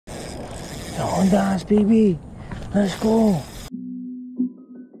Don't dance, baby. Let's go.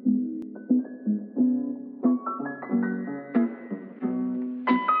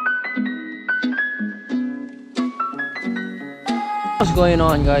 What's going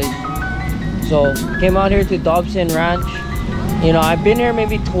on, guys? So came out here to Dobson Ranch. You know, I've been here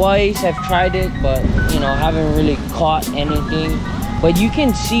maybe twice. I've tried it, but you know, haven't really caught anything. But you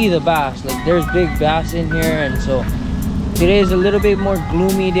can see the bass. Like, there's big bass in here. And so today is a little bit more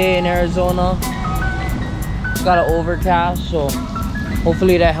gloomy day in Arizona. It's got an overcast, so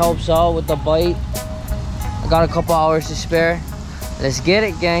hopefully that helps out with the bite. I got a couple hours to spare. Let's get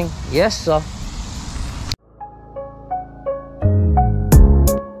it, gang. Yes, sir.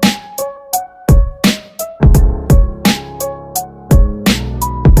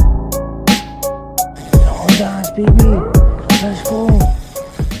 Baby, let's go.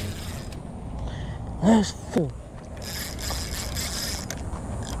 Let's go.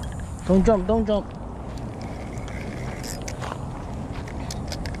 Don't jump, don't jump.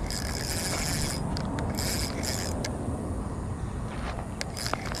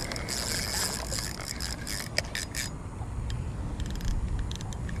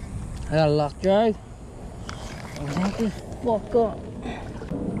 I got a lock drive. Lock this fuck up.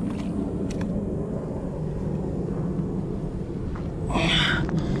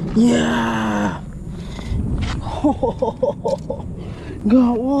 Yeah. Oh,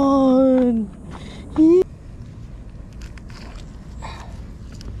 got one. Yeah.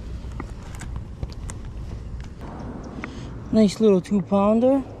 Nice little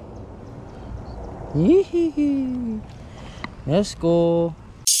 2-pounder. Let's go.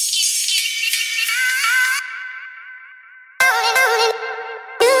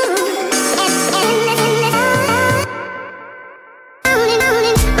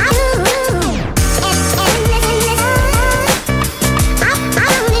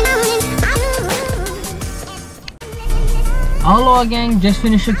 Aloha, gang, just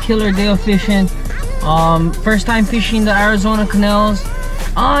finished a killer day of fishing. First time fishing the Arizona canals.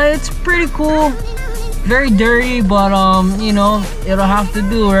 It's pretty cool, very dirty, but you know, it'll have to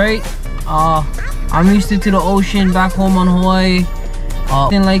do, right? I'm used to the ocean back home on Hawaii.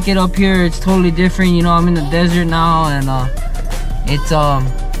 Didn't like it up here. It's totally different, you know. I'm in the desert now, and it's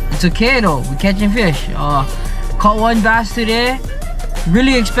okay though. We're catching fish. Caught one bass today.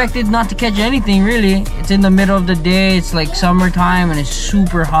 Really expected not to catch anything, really. It's in the middle of the day. It's like summertime and it's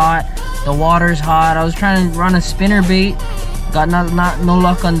super hot. The water's hot. I was trying to run a spinner bait, got no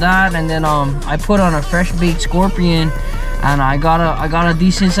luck on that. And then I put on a fresh bait scorpion, and I got a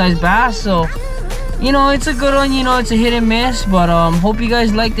decent sized bass. So you know, it's a good one. You know, it's a hit and miss, but hope you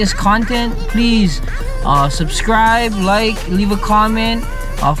guys like this content. Please subscribe, like, leave a comment.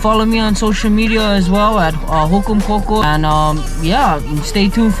 Follow me on social media as well at HOOKUM KOKO, and yeah, stay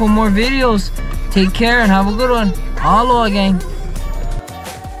tuned for more videos. Take care and have a good one. Aloha, gang.